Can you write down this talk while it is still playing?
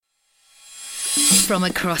From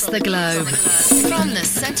across the globe, from the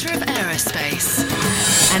centre of aerospace.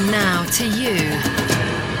 And now to you.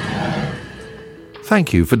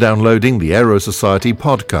 Thank you for downloading the Aero Society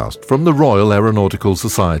podcast from the Royal Aeronautical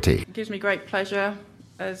Society. It gives me great pleasure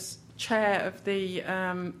as chair of the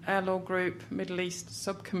Air Law Group Middle East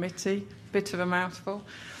Subcommittee, bit of a mouthful,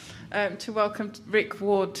 to welcome Rick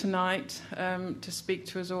Ward tonight to speak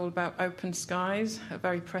to us all about open skies, a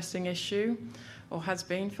very pressing issue, or has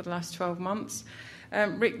been for the last 12 months.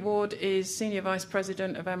 Rick Ward is Senior Vice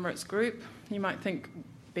President of Emirates Group. You might think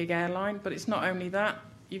big airline, but it's not only that.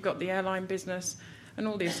 You've got the airline business and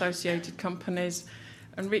all the associated companies,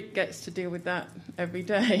 and Rick gets to deal with that every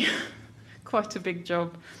day. Quite a big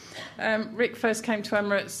job. Rick first came to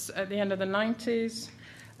Emirates at the end of the 90s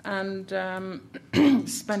and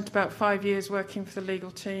spent about 5 years working for the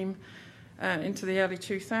legal team into the early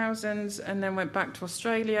 2000s, and then went back to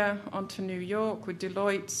Australia, on to New York with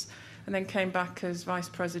Deloitte, and then came back as Vice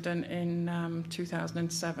President in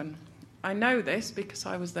 2007. I know this because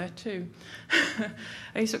I was there too.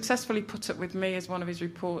 He successfully put up with me as one of his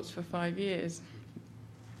reports for 5 years.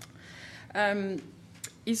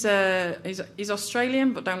 He's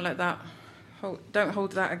Australian, but don't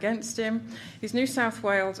hold that against him. He's New South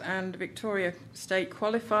Wales and Victoria State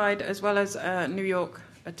qualified, as well as a New York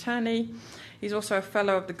attorney. He's also a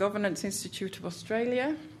fellow of the Governance Institute of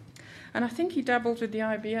Australia, and I think he dabbles with the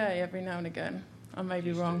IBA every now and again. I may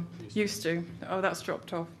be wrong. Used to. Oh, that's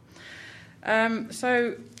dropped off.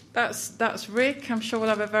 So that's Rick. I'm sure we'll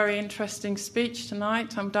have a very interesting speech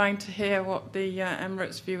tonight. I'm dying to hear what the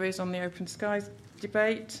Emirates view is on the Open Skies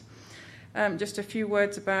debate. Just a few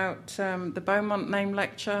words about the Beaumont name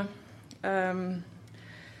lecture. Major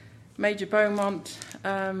Beaumont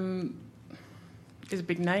is a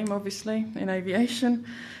big name, obviously, in aviation.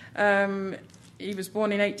 He was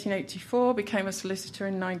born in 1884, became a solicitor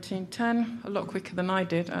in 1910, a lot quicker than I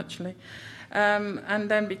did, actually. And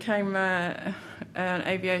then became an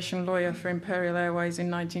aviation lawyer for Imperial Airways in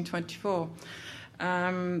 1924.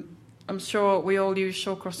 I'm sure we all use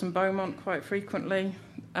Shawcross and Beaumont quite frequently.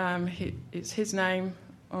 It's his name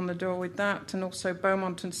on the door with that, and also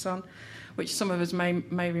Beaumont and Son, which some of us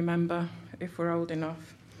may remember if we're old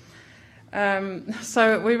enough.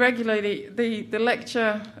 So we regularly, the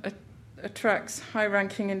lecture attracts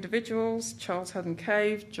high-ranking individuals: Charles Haddon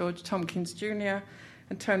Cave, George Tompkins Jr.,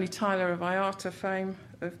 and Tony Tyler of IATA fame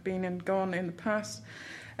have been and gone in the past.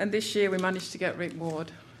 And this year we managed to get Rick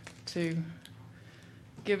Ward to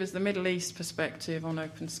give us the Middle East perspective on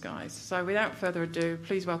open skies. So without further ado,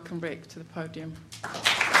 please welcome Rick to the podium.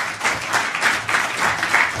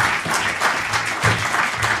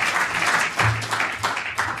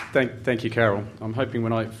 Thank you, Carol. I'm hoping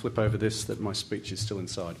when I flip over this that my speech is still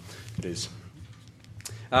inside. It is.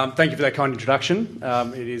 Thank you for that kind introduction.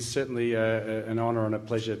 It is certainly an honour and a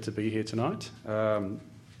pleasure to be here tonight and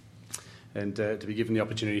to be given the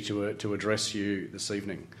opportunity to address you this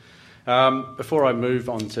evening. Before I move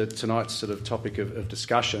on to tonight's sort of topic of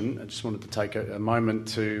discussion, I just wanted to take a moment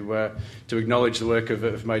to acknowledge the work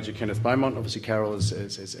of Major Kenneth Beaumont. Obviously, Carol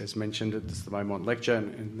has mentioned it. It's the Beaumont Lecture,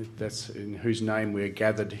 and that's in whose name we're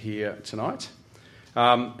gathered here tonight.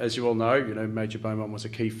 As you all know, Major Beaumont was a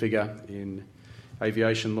key figure in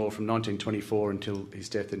aviation law from 1924 until his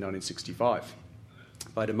death in 1965.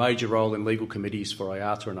 Played a major role in legal committees for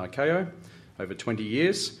IATA and ICAO over 20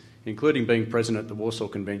 years, including being president at the Warsaw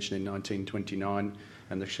Convention in 1929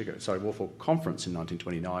 and the Warsaw Conference in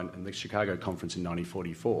 1929 and the Chicago Conference in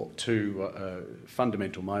 1944, two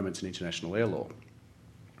fundamental moments in international air law.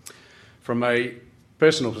 From a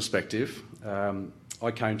personal perspective,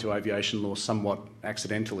 I came to aviation law somewhat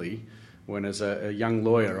accidentally when, as a young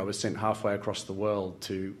lawyer, I was sent halfway across the world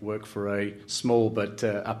to work for a small but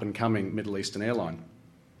up-and-coming Middle Eastern airline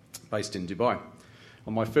based in Dubai.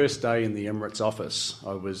 On my first day in the Emirates office,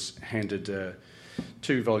 I was handed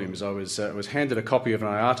 2 volumes. I was handed a copy of an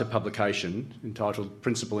IATA publication entitled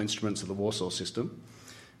Principal Instruments of the Warsaw System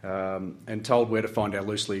and told where to find our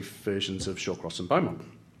loose-leaf versions of Shawcross and Beaumont.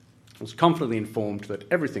 I was confidently informed that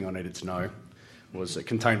everything I needed to know was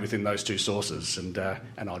contained within those 2 sources, and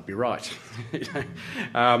I'd be right.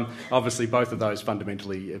 Obviously, both of those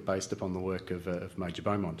fundamentally based upon the work of Major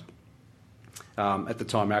Beaumont. At the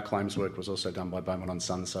time, our claims work was also done by Beaumont and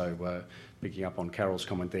Son, so picking up on Carol's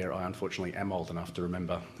comment there, I unfortunately am old enough to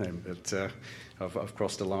remember, but I've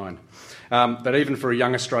crossed a line. But even for a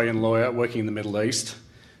young Australian lawyer working in the Middle East,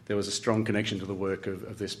 there was a strong connection to the work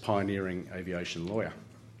of this pioneering aviation lawyer.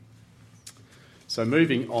 So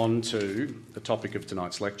moving on to the topic of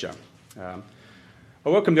tonight's lecture. I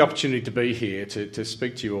welcome the opportunity to be here to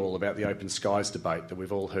speak to you all about the open skies debate that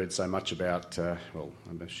we've all heard so much about. Well,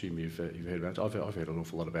 I assume you've heard about it. I've heard an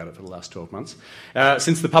awful lot about it for the last 12 months.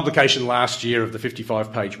 Since the publication last year of the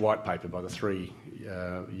 55-page white paper by the three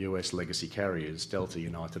US legacy carriers, Delta,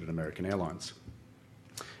 United and American Airlines.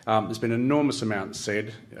 There's been an enormous amount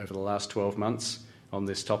said over the last 12 months on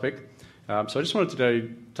this topic. So I just wanted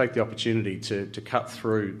to take the opportunity to cut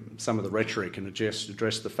through some of the rhetoric and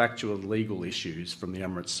address the factual and legal issues from the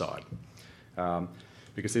Emirates side,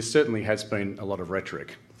 because there certainly has been a lot of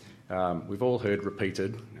rhetoric. We've all heard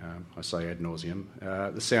repeated, I say ad nauseum,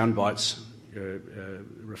 the sound bites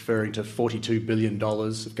referring to $42 billion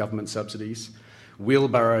of government subsidies,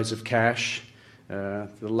 wheelbarrows of cash, the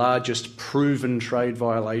largest proven trade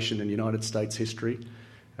violation in United States history,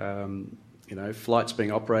 flights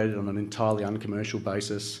being operated on an entirely uncommercial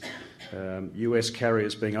basis, US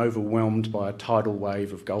carriers being overwhelmed by a tidal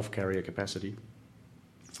wave of Gulf carrier capacity.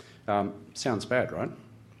 Sounds bad, right?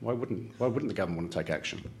 Why wouldn't the government want to take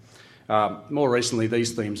action? More recently,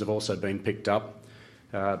 these themes have also been picked up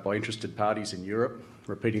by interested parties in Europe,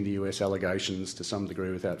 repeating the US allegations to some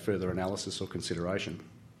degree without further analysis or consideration.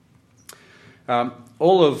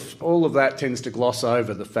 All of that tends to gloss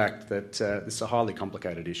over the fact that this is a highly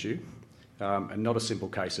complicated issue, and not a simple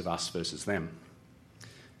case of us versus them.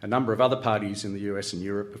 A number of other parties in the US and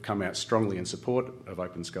Europe have come out strongly in support of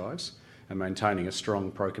open skies and maintaining a strong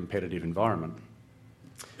pro-competitive environment,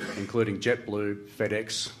 including JetBlue,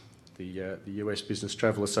 FedEx, the US Business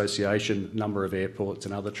Travel Association, a number of airports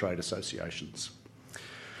and other trade associations.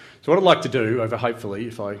 So what I'd like to do, hopefully,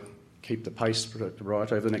 if I keep the pace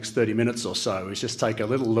right over the next 30 minutes or so, is just take a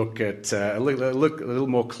little look at a little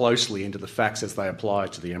more closely into the facts as they apply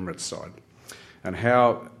to the Emirates side, and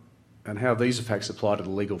how these facts apply to the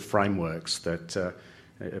legal frameworks that are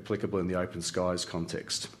applicable in the open skies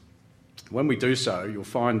context. When we do so, you'll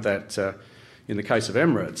find that in the case of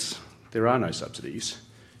Emirates, there are no subsidies,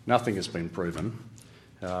 nothing has been proven,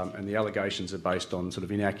 and the allegations are based on sort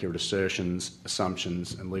of inaccurate assertions,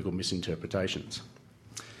 assumptions and legal misinterpretations.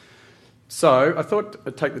 So I thought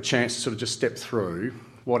I'd take the chance to sort of just step through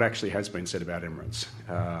what actually has been said about Emirates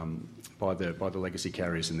by the legacy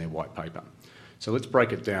carriers in their white paper. So let's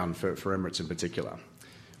break it down for Emirates in particular.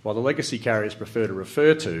 While the legacy carriers prefer to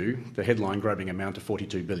refer to the headline-grabbing amount of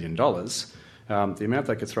 $42 billion, the amount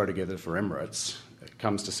they could throw together for Emirates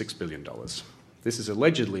comes to $6 billion. This is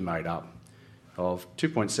allegedly made up of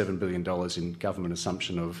 $2.7 billion in government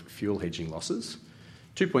assumption of fuel hedging losses,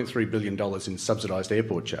 $2.3 billion in subsidised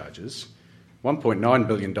airport charges, $1.9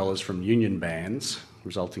 billion from union bans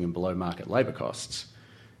resulting in below-market labour costs,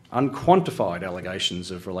 unquantified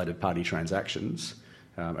allegations of related party transactions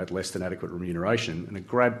at less than adequate remuneration, and a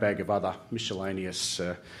grab bag of other miscellaneous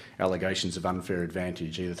allegations of unfair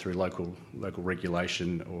advantage, either through local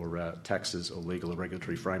regulation or taxes or legal or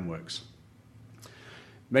regulatory frameworks.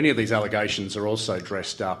 Many of these allegations are also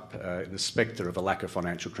dressed up in the spectre of a lack of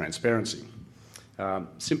financial transparency.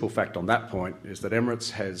 Simple fact on that point is that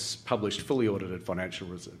Emirates has published fully audited financial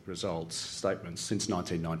results statements since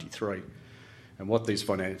 1993. And what these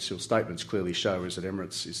financial statements clearly show is that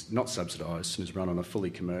Emirates is not subsidised and is run on a fully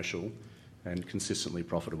commercial and consistently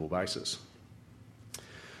profitable basis.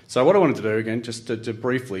 So what I wanted to do, again, just to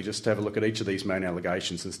briefly just have a look at each of these main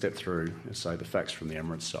allegations and step through, say, the facts from the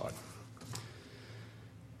Emirates side.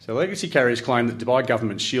 So legacy carriers claim that the Dubai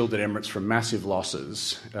government shielded Emirates from massive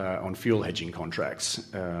losses on fuel hedging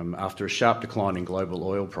contracts after a sharp decline in global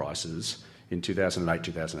oil prices in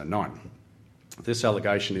 2008-2009. This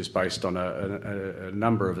allegation is based on a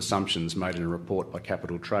number of assumptions made in a report by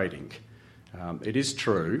Capital Trading. It is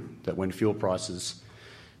true that when fuel prices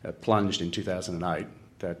plunged in 2008,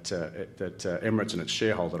 that Emirates and its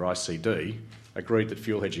shareholder ICD agreed that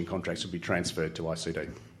fuel hedging contracts would be transferred to ICD,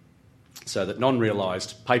 so that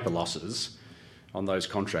non-realised paper losses on those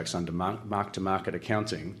contracts under mark-to-market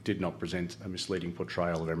accounting did not present a misleading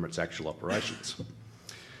portrayal of Emirates' actual operations.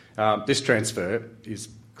 This transfer is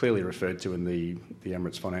clearly referred to in the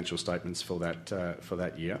Emirates financial statements for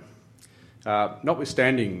that year.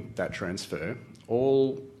 Notwithstanding that transfer,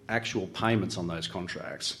 all actual payments on those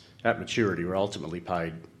contracts at maturity were ultimately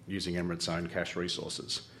paid using Emirates' own cash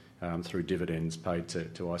resources through dividends paid to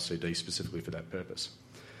ICD specifically for that purpose.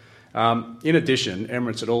 In addition,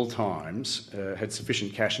 Emirates at all times had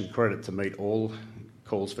sufficient cash and credit to meet all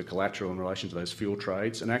calls for collateral in relation to those fuel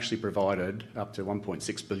trades, and actually provided up to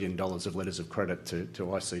 $1.6 billion of letters of credit to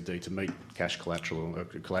ICD to meet cash collateral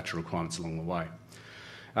requirements along the way.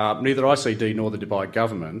 Neither ICD nor the Dubai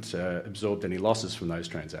government absorbed any losses from those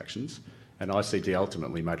transactions, and ICD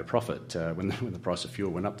ultimately made a profit when the price of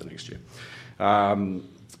fuel went up the next year.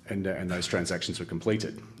 those transactions were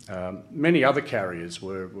completed. Many other carriers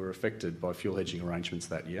were affected by fuel hedging arrangements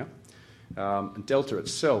that year. And Delta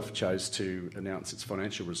itself chose to announce its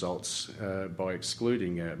financial results by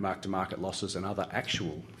excluding mark-to-market losses and other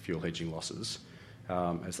actual fuel hedging losses,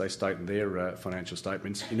 as they state in their financial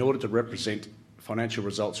statements, in order to represent financial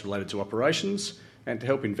results related to operations and to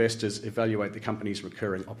help investors evaluate the company's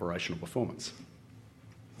recurring operational performance.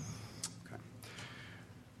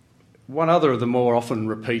 One other of the more often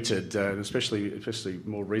repeated, especially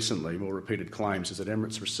more recently, more repeated claims is that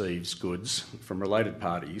Emirates receives goods from related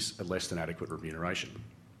parties at less than adequate remuneration.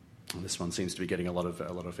 And this one seems to be getting a lot of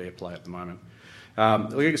airplay at the moment.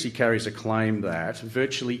 Legacy carries a claim that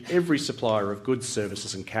virtually every supplier of goods,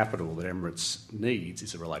 services and capital that Emirates needs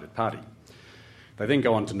is a related party. They then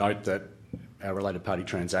go on to note that our related party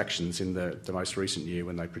transactions in the most recent year,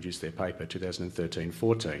 when they produced their paper,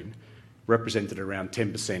 2013-14, represented around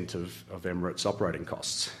 10% of Emirates' operating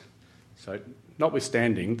costs. So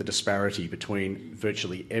notwithstanding the disparity between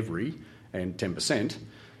virtually every and 10%,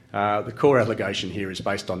 the core allegation here is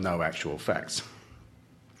based on no actual facts.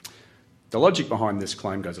 The logic behind this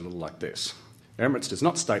claim goes a little like this. Emirates does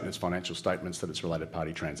not state in its financial statements that its related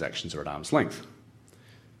party transactions are at arm's length.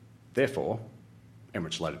 Therefore,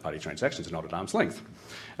 Emirates' related party transactions are not at arm's length.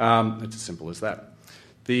 It's as simple as that.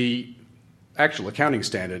 The actual accounting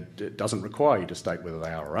standard doesn't require you to state whether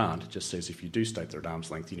they are or aren't. It just says if you do state they're at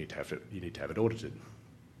arm's length, you need to have it audited.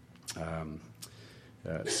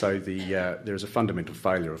 So there is a fundamental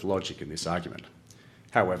failure of logic in this argument.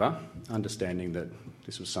 However, understanding that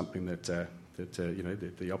this was something that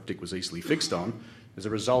the optic was easily fixed on, as a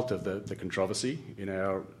result of the controversy in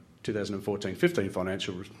our 2014-15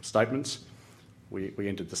 financial statements, we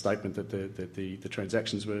entered the statement that the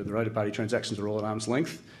transactions were, the related party transactions were all at arm's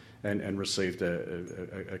length, and received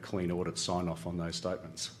a clean audit sign-off on those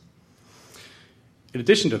statements. In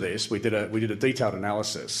addition to this, we did a detailed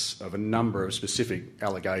analysis of a number of specific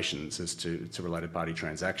allegations as to related party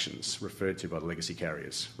transactions referred to by the legacy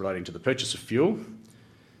carriers, relating to the purchase of fuel,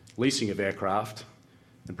 leasing of aircraft,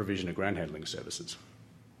 and provision of ground handling services.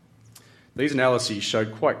 These analyses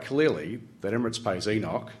showed quite clearly that Emirates pays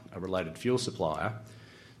ENOC, a related fuel supplier,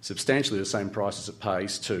 substantially the same prices it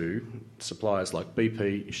pays to suppliers like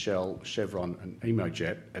BP, Shell, Chevron and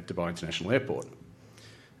Emojet at Dubai International Airport.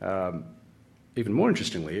 Even more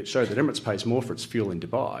interestingly, it showed that Emirates pays more for its fuel in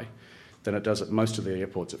Dubai than it does at most of the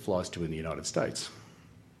airports it flies to in the United States.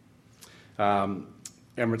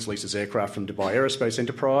 Emirates leases aircraft from Dubai Aerospace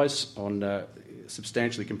Enterprise on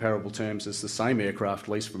substantially comparable terms as the same aircraft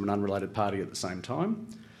leased from an unrelated party at the same time,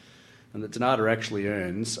 and that Donata actually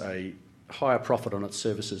earns a higher profit on its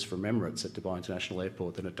services from Emirates at Dubai International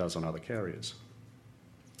Airport than it does on other carriers.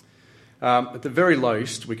 At the very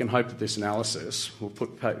least, we can hope that this analysis will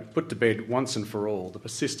put to bed once and for all the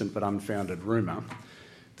persistent but unfounded rumour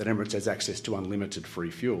that Emirates has access to unlimited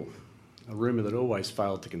free fuel, a rumour that always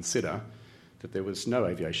failed to consider that there was no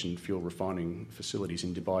aviation fuel refining facilities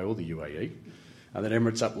in Dubai or the UAE, and that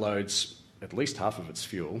Emirates uploads at least half of its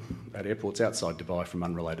fuel at airports outside Dubai from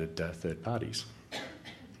unrelated third parties.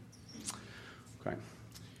 Okay.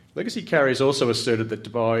 Legacy carriers also asserted that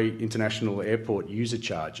Dubai International Airport user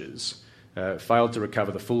charges failed to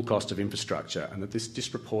recover the full cost of infrastructure, and that this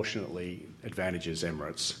disproportionately advantages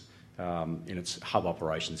Emirates in its hub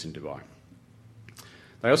operations in Dubai.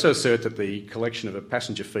 They also assert that the collection of a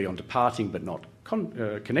passenger fee on departing but not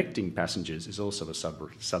connecting passengers is also a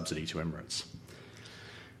subsidy to Emirates.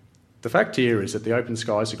 The fact here is that the Open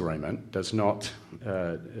Skies Agreement does not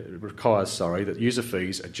requires that user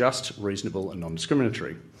fees are just, reasonable and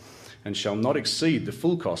non-discriminatory, and shall not exceed the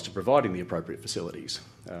full cost of providing the appropriate facilities.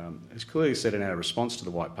 As clearly said in our response to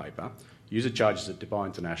the white paper, user charges at Dubai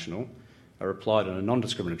International are applied on a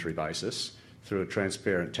non-discriminatory basis through a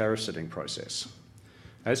transparent tariff setting process.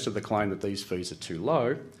 As to the claim that these fees are too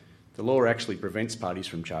low, the law actually prevents parties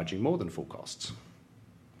from charging more than full costs.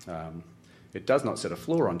 It does not set a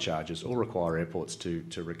floor on charges or require airports to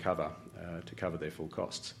cover their full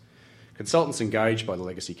costs. Consultants engaged by the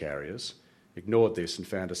legacy carriers ignored this and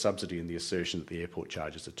found a subsidy in the assertion that the airport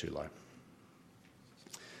charges are too low.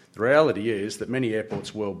 The reality is that many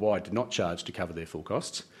airports worldwide do not charge to cover their full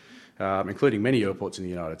costs, including many airports in the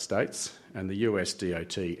United States, and the US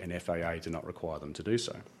DOT and FAA do not require them to do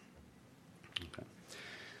so. Okay.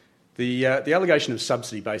 The allegation of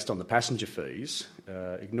subsidy based on the passenger fees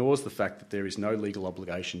ignores the fact that there is no legal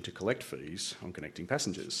obligation to collect fees on connecting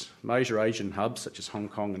passengers. Major Asian hubs such as Hong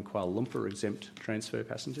Kong and Kuala Lumpur exempt transfer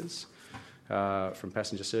passengers from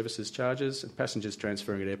passenger services charges, and passengers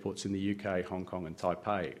transferring at airports in the UK, Hong Kong and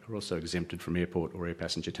Taipei are also exempted from airport or air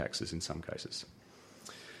passenger taxes in some cases.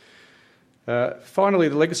 Finally,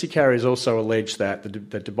 the legacy carriers also allege that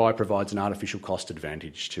Dubai provides an artificial cost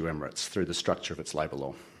advantage to Emirates through the structure of its labour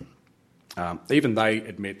law. Even they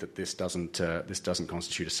admit that this doesn't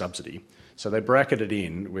constitute a subsidy, so they bracket it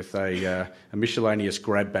in with a miscellaneous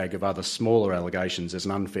grab bag of other smaller allegations as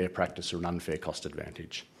an unfair practice or an unfair cost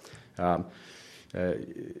advantage.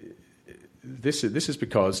 This is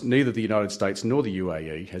because neither the United States nor the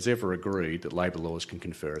UAE has ever agreed that labour laws can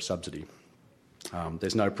confer a subsidy.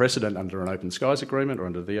 There's no precedent under an Open Skies Agreement or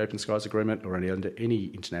under the Open Skies Agreement or under any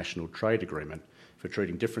international trade agreement for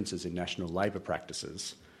treating differences in national labour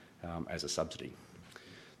practices as a subsidy.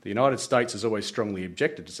 The United States has always strongly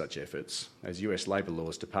objected to such efforts, as US labour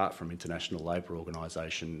laws depart from International Labour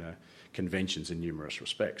Organisation conventions in numerous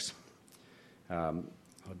respects. I'd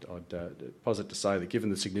posit to say that given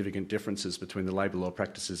the significant differences between the labour law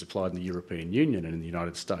practices applied in the European Union and in the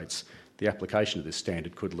United States, the application of this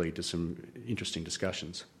standard could lead to some interesting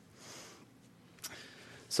discussions.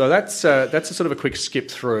 So that's a sort of a quick skip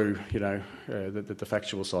through, the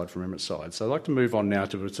factual side from Emirates' side. So I'd like to move on now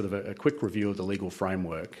to a quick review of the legal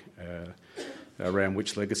framework around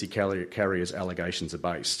which legacy carriers' allegations are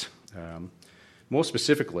based. More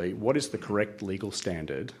specifically, what is the correct legal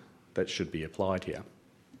standard that should be applied here?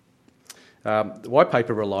 The white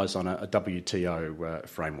paper relies on a WTO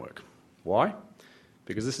framework. Why?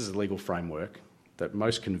 Because this is a legal framework that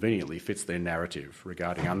most conveniently fits their narrative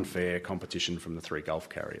regarding unfair competition from the three Gulf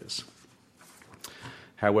carriers.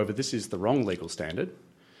 However, this is the wrong legal standard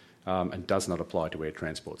and does not apply to air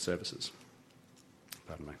transport services.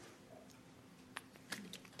 Pardon me.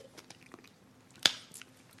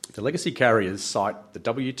 The legacy carriers cite the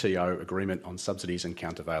WTO Agreement on Subsidies and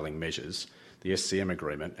Countervailing Measures, the SCM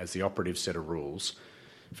agreement, as the operative set of rules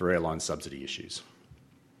for airline subsidy issues.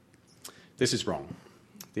 This is wrong.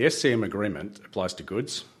 The SCM agreement applies to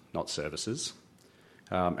goods, not services,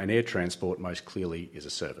 and air transport most clearly is a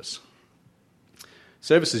service.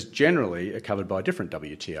 Services generally are covered by a different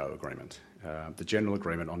WTO agreement, the General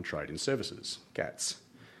Agreement on Trade in Services, GATS.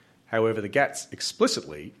 However, the GATS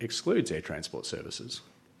explicitly excludes air transport services.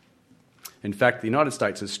 In fact, the United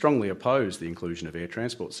States has strongly opposed the inclusion of air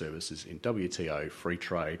transport services in WTO, free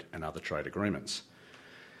trade and other trade agreements.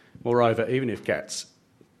 Moreover, even if GATS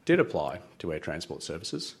did apply to air transport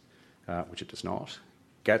services, which it does not,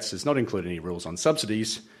 GATS does not include any rules on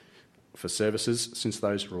subsidies for services, since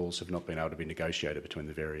those rules have not been able to be negotiated between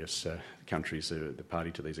the various countries the party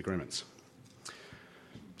to these agreements.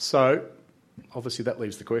 So, obviously that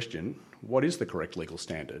leaves the question, what is the correct legal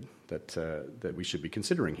standard that we should be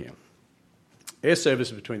considering here? Air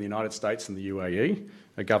services between the United States and the UAE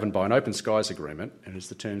are governed by an Open Skies Agreement, and it's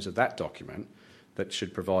the terms of that document that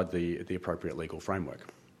should provide the appropriate legal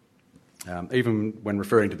framework. Even when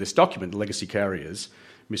referring to this document, the legacy carriers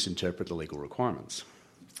misinterpret the legal requirements.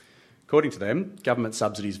 According to them, government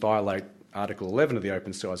subsidies violate Article 11 of the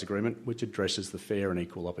Open Skies Agreement, which addresses the fair and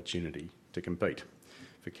equal opportunity to compete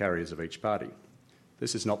for carriers of each party.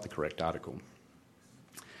 This is not the correct article.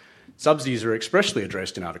 Subsidies are expressly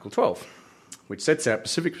addressed in Article 12, which sets out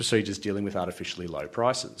specific procedures dealing with artificially low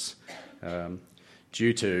prices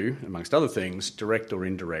due to, amongst other things, direct or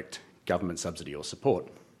indirect government subsidy or support.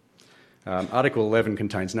 Article 11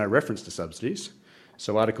 contains no reference to subsidies,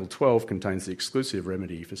 so Article 12 contains the exclusive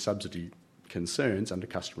remedy for subsidy concerns under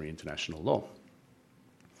customary international law.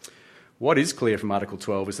 What is clear from Article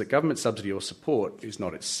 12 is that government subsidy or support is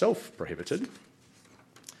not itself prohibited,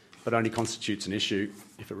 but only constitutes an issue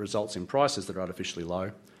if it results in prices that are artificially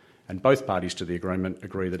low, and both parties to the agreement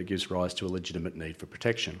agree that it gives rise to a legitimate need for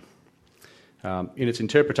protection. In its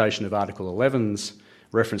interpretation of Article 11's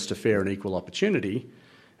reference to fair and equal opportunity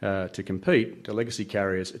to compete, the legacy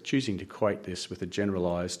carriers are choosing to equate this with a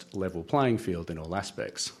generalised level playing field in all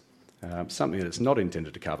aspects, something that it's not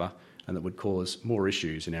intended to cover and that would cause more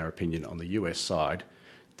issues, in our opinion, on the US side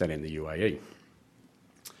than in the UAE.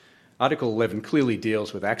 Article 11 clearly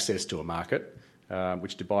deals with access to a market,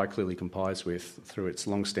 which Dubai clearly complies with through its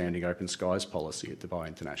long-standing open skies policy at Dubai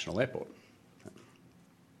International Airport.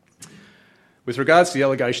 With regards to the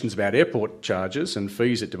allegations about airport charges and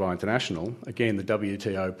fees at Dubai International, again, the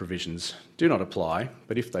WTO provisions do not apply,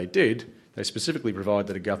 but if they did, they specifically provide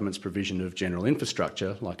that a government's provision of general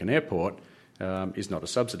infrastructure, like an airport, is not a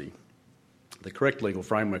subsidy. The correct legal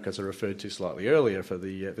framework, as I referred to slightly earlier for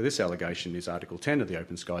this allegation, is Article 10 of the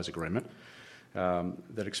Open Skies Agreement,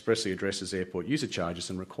 that expressly addresses airport user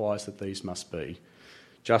charges and requires that these must be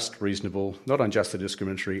just, reasonable, not unjustly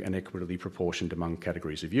discriminatory and equitably proportioned among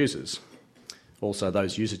categories of users. Also,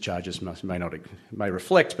 those user charges may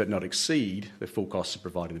reflect but not exceed the full costs of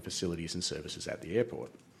providing the facilities and services at the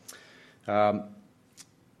airport.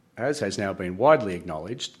 as has now been widely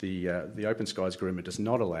acknowledged, the Open Skies Agreement does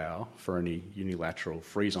not allow for any unilateral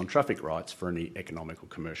freeze on traffic rights for any economic or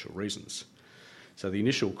commercial reasons. So the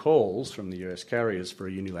initial calls from the US carriers for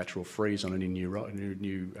a unilateral freeze on any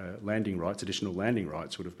new landing rights, additional landing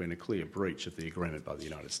rights, would have been a clear breach of the agreement by the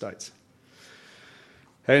United States.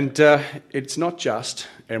 And it's not just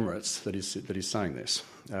Emirates that is saying this.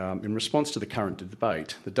 In response to the current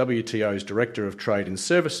debate, the WTO's Director of Trade and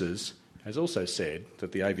Services has also said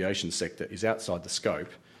that the aviation sector is outside the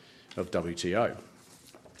scope of WTO.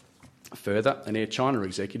 Further, an Air China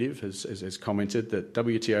executive has commented that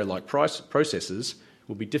WTO-like processes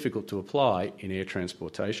will be difficult to apply in air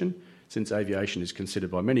transportation, since aviation is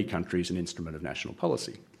considered by many countries an instrument of national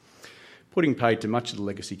policy, putting paid to much of the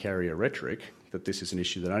legacy carrier rhetoric that this is an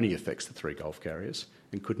issue that only affects the three Gulf carriers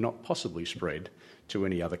and could not possibly spread to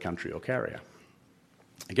any other country or carrier.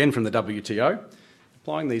 Again, from the WTO,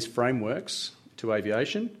 applying these frameworks to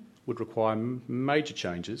aviation would require major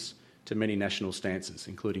changes to many national stances,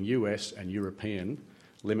 including US and European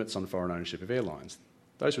limits on foreign ownership of airlines.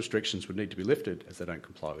 Those restrictions would need to be lifted as they don't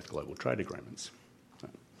comply with global trade agreements.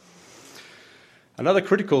 Another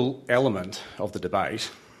critical element of the debate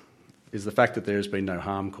is the fact that there has been no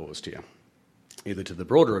harm caused here, either to the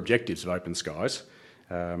broader objectives of Open Skies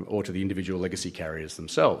or to the individual legacy carriers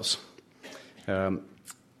themselves.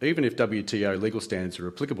 Even if WTO legal standards are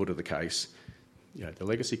applicable to the case, the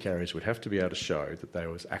legacy carriers would have to be able to show that there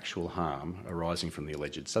was actual harm arising from the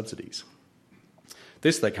alleged subsidies.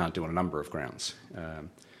 This they can't do on a number of grounds,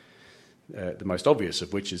 the most obvious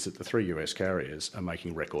of which is that the three US carriers are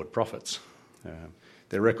making record profits.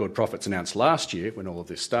 Their record profits announced last year, when all of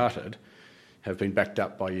this started, have been backed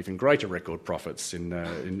up by even greater record profits in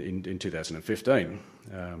 2015.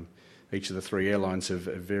 Each of the three airlines have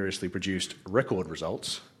variously produced record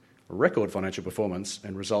results, record financial performance,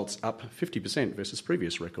 and results up 50% versus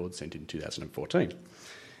previous records set in 2014,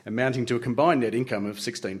 amounting to a combined net income of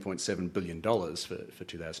 $16.7 billion for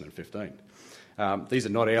 2015. These are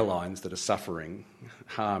not airlines that are suffering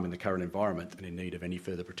harm in the current environment and in need of any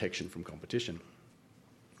further protection from competition.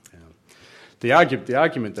 The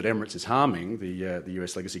argument that Emirates is harming the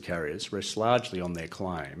US legacy carriers rests largely on their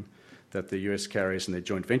claim that the US carriers and their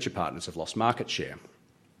joint venture partners have lost market share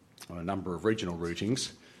on a number of regional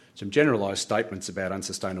routings, some generalised statements about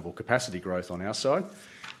unsustainable capacity growth on our side,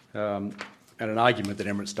 and an argument that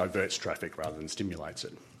Emirates diverts traffic rather than stimulates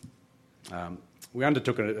it. We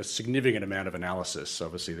undertook a significant amount of analysis.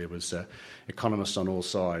 Obviously, there was economists on all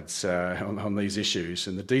sides on these issues,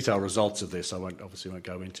 and the detailed results of this I won't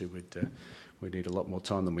go into. We'd need a lot more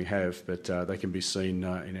time than we have, but they can be seen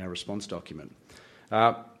in our response document.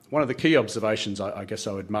 One of the key observations I guess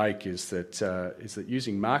I would make is that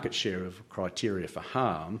using market share of criteria for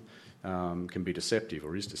harm can be deceptive,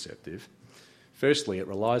 or is deceptive. Firstly, it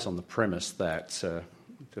relies on the premise that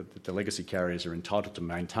the legacy carriers are entitled to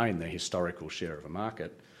maintain their historical share of a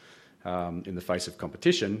market in the face of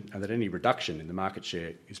competition, and that any reduction in the market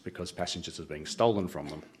share is because passengers are being stolen from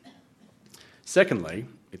them. Secondly,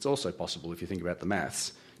 it's also possible, if you think about the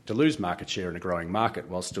maths, to lose market share in a growing market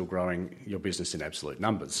while still growing your business in absolute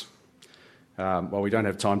numbers. While we don't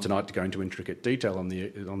have time tonight to go into intricate detail on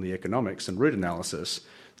the economics and route analysis,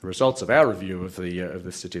 the results of our review of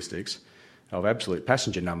the statistics of absolute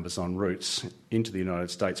passenger numbers on routes into the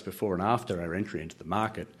United States before and after our entry into the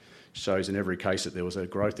market shows in every case that there was a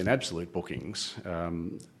growth in absolute bookings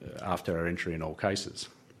after our entry in all cases.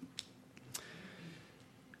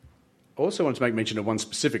 I also want to make mention of one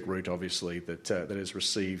specific route, obviously, that has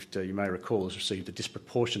received, you may recall, has received a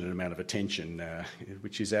disproportionate amount of attention,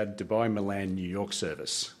 which is our Dubai-Milan-New York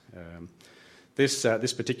service.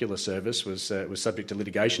 This particular service was subject to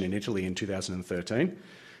litigation in Italy in 2013,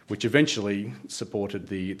 which eventually supported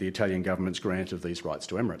the Italian government's grant of these rights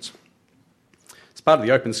to Emirates. As part of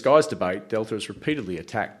the Open Skies debate, Delta has repeatedly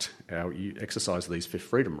attacked our exercise of these Fifth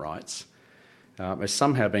Freedom rights as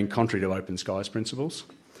somehow being contrary to Open Skies principles,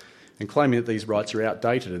 and claiming that these rights are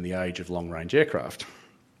outdated in the age of long-range aircraft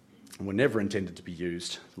and were never intended to be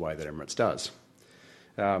used the way that Emirates does.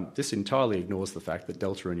 This entirely ignores the fact that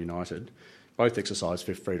Delta and United both exercise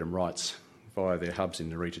Fifth Freedom rights via their hubs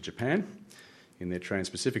in Narita, Japan, in their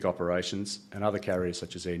Trans-Pacific operations, and other carriers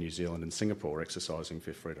such as Air New Zealand and Singapore exercising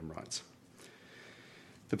Fifth Freedom rights.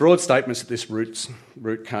 The broad statements that this route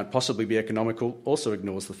can't possibly be economical also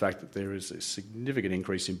ignores the fact that there is a significant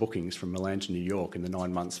increase in bookings from Milan to New York in the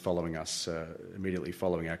 9 months following immediately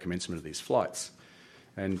following our commencement of these flights.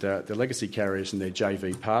 And the legacy carriers and their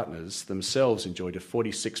JV partners themselves enjoyed a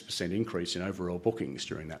 46% increase in overall bookings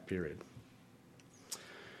during that period.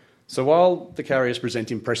 So while the carriers present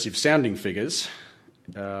impressive sounding figures,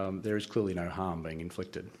 there is clearly no harm being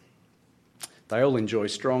inflicted. They all enjoy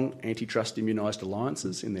strong antitrust immunised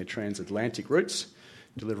alliances in their transatlantic routes,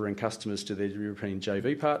 delivering customers to their European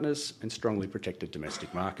JV partners and strongly protected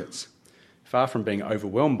domestic markets. Far from being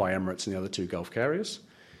overwhelmed by Emirates and the other two Gulf carriers,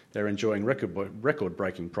 they're enjoying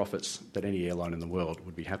record-breaking profits that any airline in the world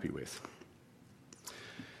would be happy with.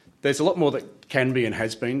 There's a lot more that can be and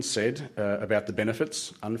has been said about the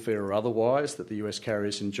benefits, unfair or otherwise, that the US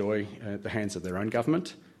carriers enjoy at the hands of their own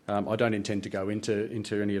government. I don't intend to go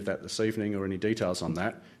into any of that this evening or any details on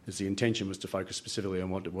that, as the intention was to focus specifically on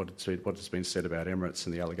what has been said about Emirates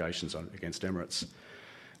and the allegations against Emirates.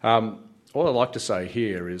 All I'd like to say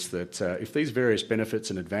here is that if these various benefits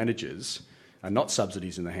and advantages are not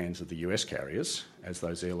subsidies in the hands of the US carriers, as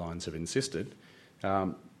those airlines have insisted,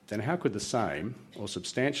 then how could the same or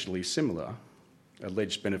substantially similar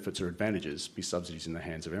alleged benefits or advantages be subsidies in the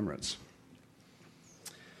hands of Emirates?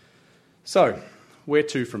 So, where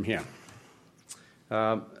to from here?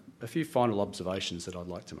 A few final observations that I'd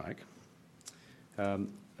like to make.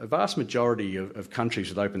 A vast majority of countries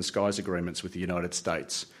with open skies agreements with the United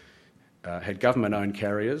States had government-owned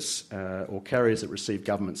carriers or carriers that received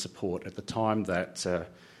government support at the time that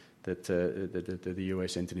the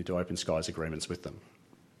US entered into open skies agreements with them.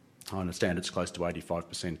 I understand it's close to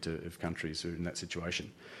 85% of countries who are in that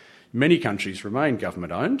situation. Many countries remain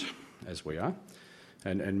government-owned, as we are,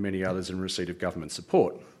 and many others in receipt of government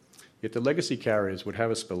support. Yet the legacy carriers would have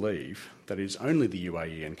us believe that it is only the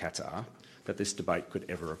UAE and Qatar that this debate could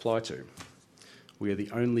ever apply to. We are the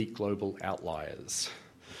only global outliers.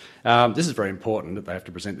 This is very important that they have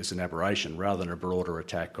to present this in aberration rather than a broader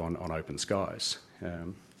attack on open skies.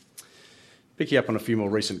 Picking up on a few more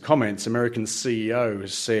recent comments, American CEO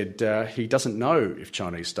has said he doesn't know if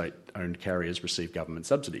Chinese state-owned carriers receive government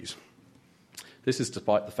subsidies. This is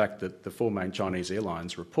despite the fact that the four main Chinese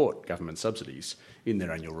airlines report government subsidies in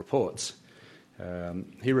their annual reports.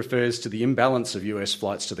 He refers to the imbalance of US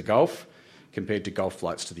flights to the Gulf compared to Gulf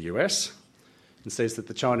flights to the US and says that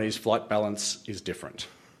the Chinese flight balance is different.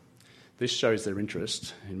 This shows their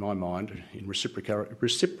interest, in my mind, in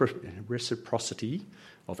reciprocity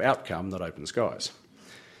of outcome, not open skies.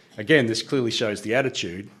 Again, this clearly shows the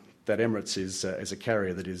attitude that Emirates is as a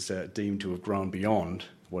carrier that is deemed to have grown beyond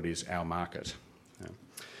what is our market.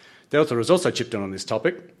 Delta has also chipped in on this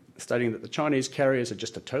topic, stating that the Chinese carriers are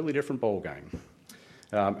just a totally different ballgame,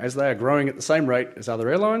 as they are growing at the same rate as other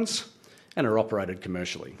airlines and are operated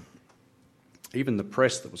commercially. Even the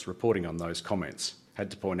press that was reporting on those comments had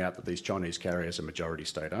to point out that these Chinese carriers are majority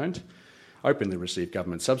state-owned, openly receive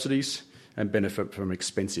government subsidies and benefit from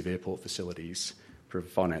expensive airport facilities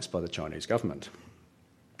financed by the Chinese government.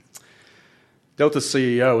 Delta's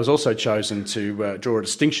CEO has also chosen to draw a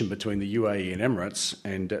distinction between the UAE and Emirates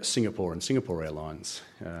and Singapore and Singapore Airlines,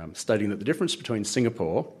 stating that the difference between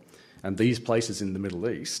Singapore and these places in the Middle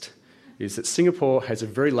East is that Singapore has a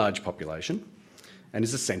very large population and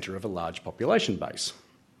is the centre of a large population base.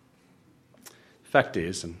 Fact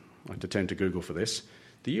is, and I have to turn to Google for this,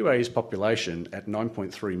 the UAE's population at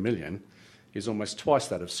 9.3 million is almost twice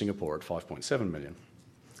that of Singapore at 5.7 million.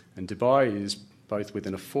 And Dubai is both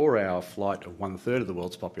within a 4-hour flight of 1/3 of the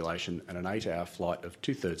world's population and an 8-hour flight of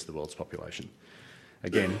 2/3 of the world's population.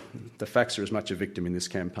 Again, the facts are as much a victim in this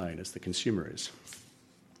campaign as the consumer is.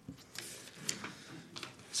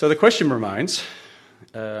 So the question remains,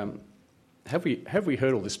 have we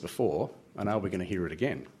heard all this before, and are we going to hear it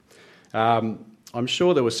again? I'm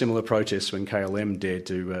sure there were similar protests when KLM dared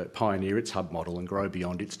to pioneer its hub model and grow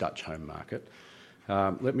beyond its Dutch home market.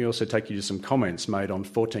 Let me also take you to some comments made on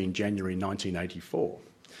 14 January 1984.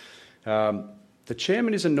 The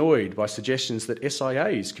chairman is annoyed by suggestions that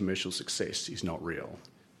SIA's commercial success is not real,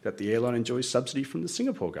 that the airline enjoys subsidy from the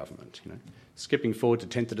Singapore government. Skipping forward to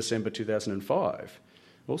 10th of December 2005,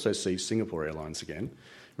 also sees Singapore Airlines again,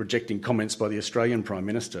 rejecting comments by the Australian Prime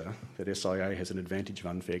Minister that SIA has an advantage of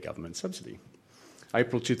unfair government subsidy.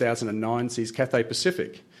 April 2009 sees Cathay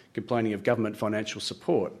Pacific complaining of government financial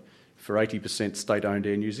support for 80% state-owned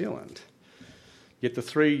Air New Zealand. Yet the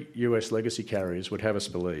three US legacy carriers would have us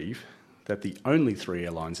believe that the only three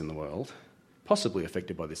airlines in the world possibly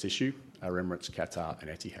affected by this issue are Emirates, Qatar and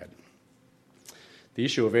Etihad. The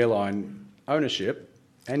issue of airline ownership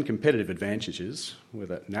and competitive advantages,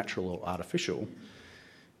 whether natural or artificial,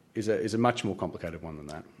 is a much more complicated one than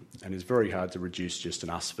that, and is very hard to reduce just an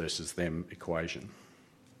us versus them equation.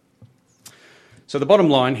 So the bottom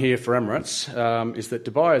line here for Emirates is that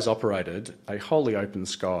Dubai has operated a wholly open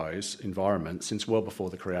skies environment since well before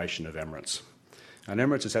the creation of Emirates. And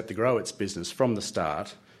Emirates has had to grow its business from the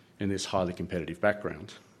start in this highly competitive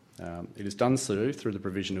background. It has done so through the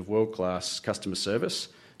provision of world-class customer service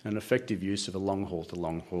and effective use of a long-haul to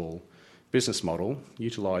long-haul business model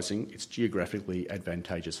utilising its geographically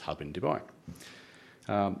advantageous hub in Dubai.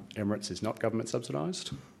 Emirates is not government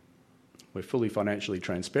subsidised. We're fully financially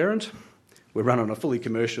transparent. We're run on a fully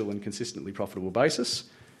commercial and consistently profitable basis,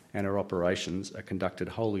 and our operations are conducted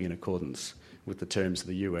wholly in accordance with the terms of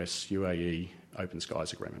the US-UAE Open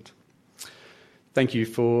Skies Agreement. Thank you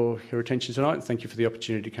for your attention tonight. Thank you for the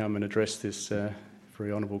opportunity to come and address this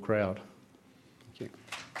very honourable crowd. Thank you.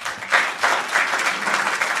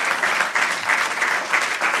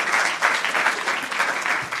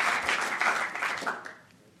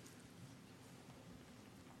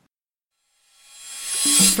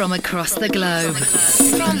 From across the globe,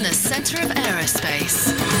 from the centre of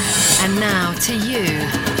aerospace. And now to you.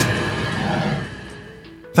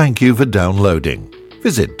 Thank you for downloading.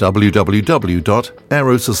 Visit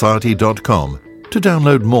www.aerosociety.com to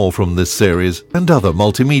download more from this series and other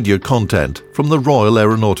multimedia content from the Royal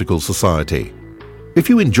Aeronautical Society. If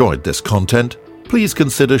you enjoyed this content, please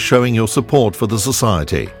consider showing your support for the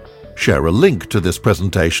Society. Share a link to this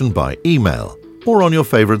presentation by email or on your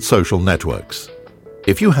favourite social networks.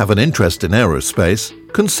 If you have an interest in aerospace,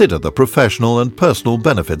 consider the professional and personal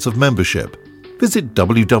benefits of membership. Visit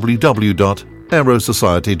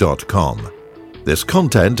www.aerosociety.com. This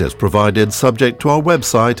content is provided subject to our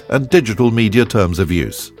website and digital media terms of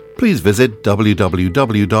use. Please visit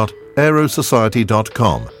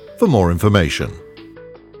www.aerosociety.com for more information.